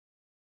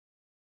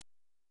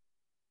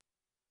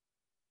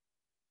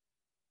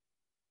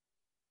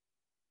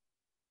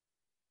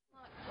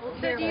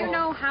So do you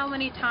know how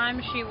many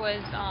times she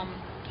was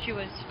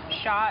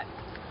shot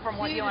from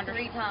what you understand?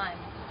 2 to 3 times.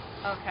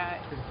 Okay.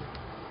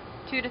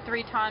 2 to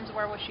 3 times.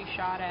 Where was she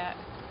shot at?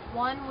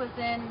 One was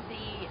in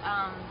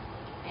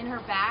her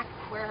back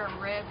where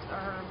her ribs or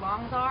her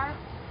lungs are,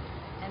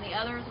 and the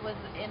others was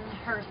in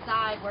her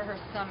side where her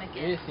stomach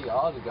is. You see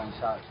all the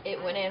gunshots.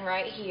 It went in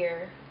right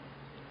here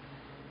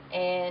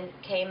and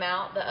came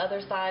out the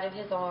other side of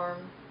his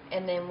arm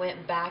and then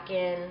went back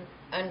in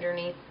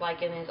underneath,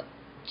 like in his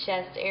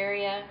chest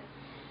area,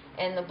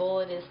 and the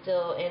bullet is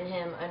still in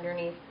him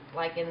underneath,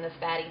 like in the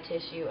fatty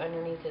tissue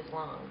underneath his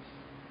lungs.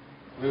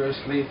 We were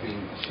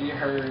sleeping. She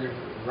heard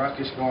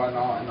ruckus going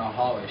on in the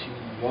hallway. She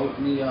woke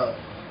me up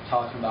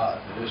talking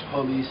about there's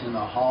police in the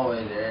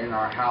hallway there in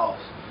our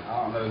house. I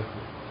don't know.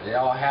 It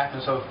all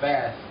happened so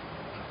fast.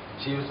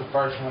 She was the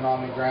first one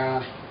on the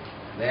ground.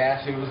 They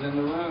asked who was in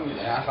the room, and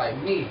I was like,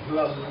 me. Who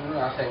else was in the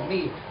room? I said,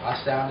 me. I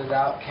sounded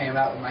out, came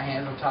out with my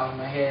hands on top of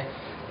my head.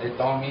 They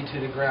threw me to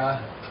the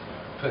ground,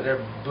 put their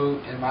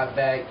boot in my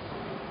back.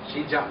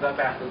 She jumped up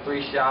after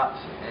 3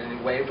 shots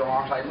and waved her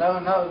arms like, no,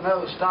 no,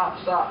 no, stop,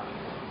 stop.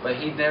 But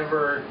he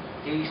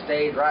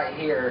stayed right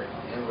here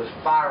and was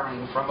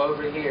firing from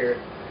over here.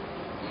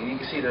 And you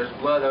can see there's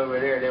blood over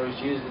there.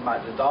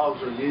 The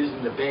dogs were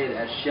using the bed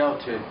as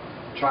shelter,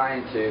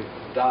 trying to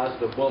dodge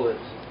the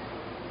bullets.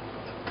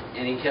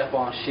 And he kept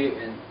on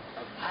shooting.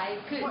 I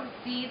couldn't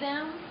see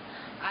them.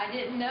 I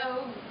didn't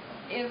know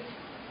if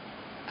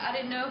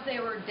they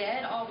were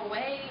dead all the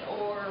way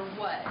or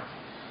what.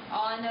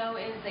 All I know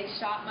is they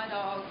shot my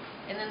dog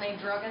and then they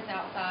drug us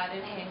outside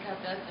and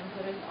handcuffed us and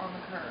put us on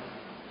the curb.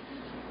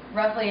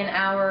 Roughly an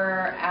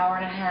hour, hour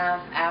and a half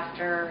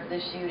after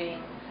the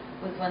shooting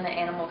was when the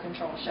animal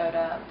control showed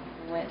up.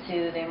 We went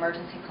to the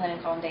emergency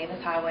clinic on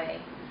Davis Highway,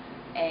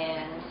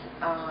 and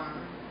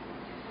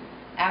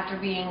after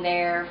being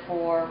there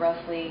for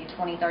roughly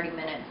 20-30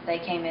 minutes, they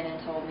came in and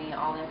told me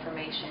all the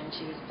information.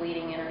 She was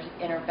bleeding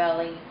in her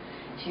belly,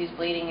 she was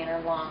bleeding in her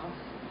lungs,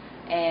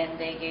 and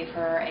they gave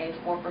her a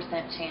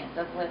 4% chance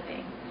of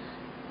living.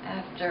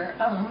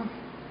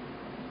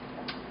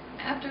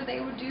 After they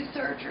would do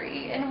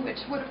surgery, and which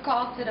would have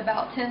costed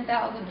about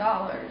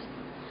 $10,000,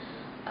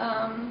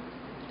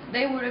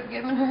 they would have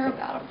given her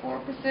about a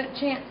 4%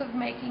 chance of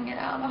making it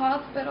out of the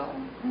hospital.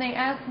 And they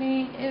asked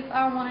me if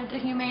I wanted to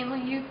humanely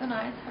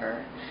euthanize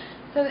her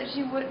so that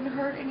she wouldn't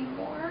hurt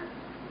anymore.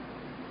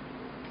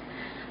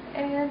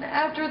 And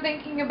after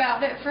thinking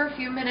about it for a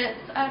few minutes,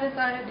 I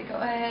decided to go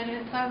ahead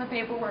and sign the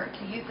paperwork to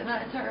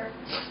euthanize her.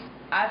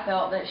 I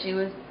felt that she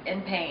was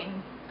in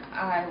pain.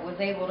 I was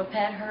able to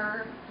pet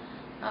her.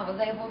 I was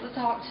able to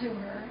talk to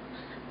her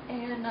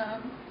and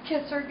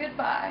kiss her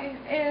goodbye.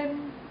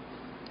 And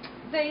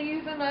they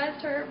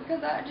euthanized her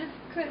because I just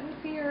couldn't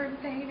see her in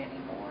pain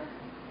anymore.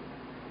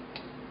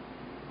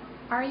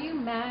 Are you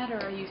mad or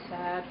are you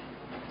sad?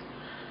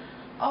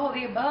 All of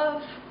the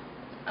above.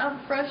 I'm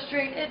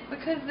frustrated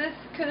because this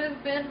could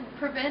have been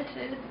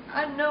prevented.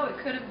 I know it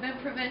could have been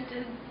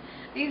prevented.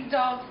 These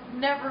dogs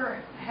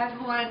never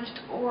have lunged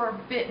or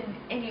bitten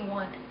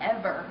anyone,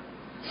 ever.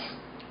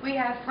 We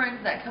have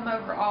friends that come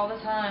over all the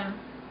time,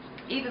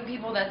 even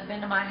people that's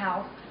been to my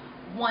house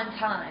one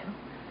time.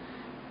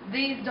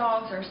 These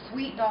dogs are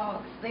sweet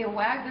dogs. They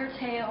wag their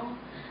tail,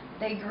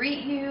 they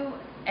greet you,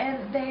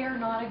 and they are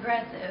not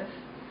aggressive.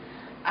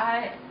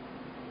 I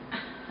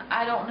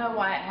don't know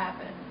why it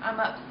happened. I'm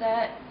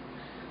upset.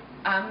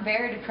 I'm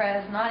very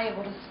depressed, not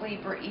able to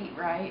sleep or eat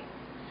right.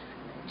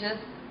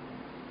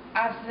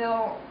 I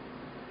feel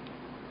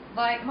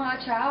like my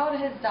child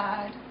has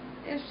died.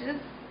 It's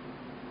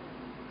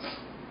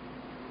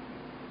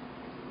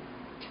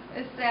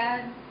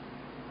sad.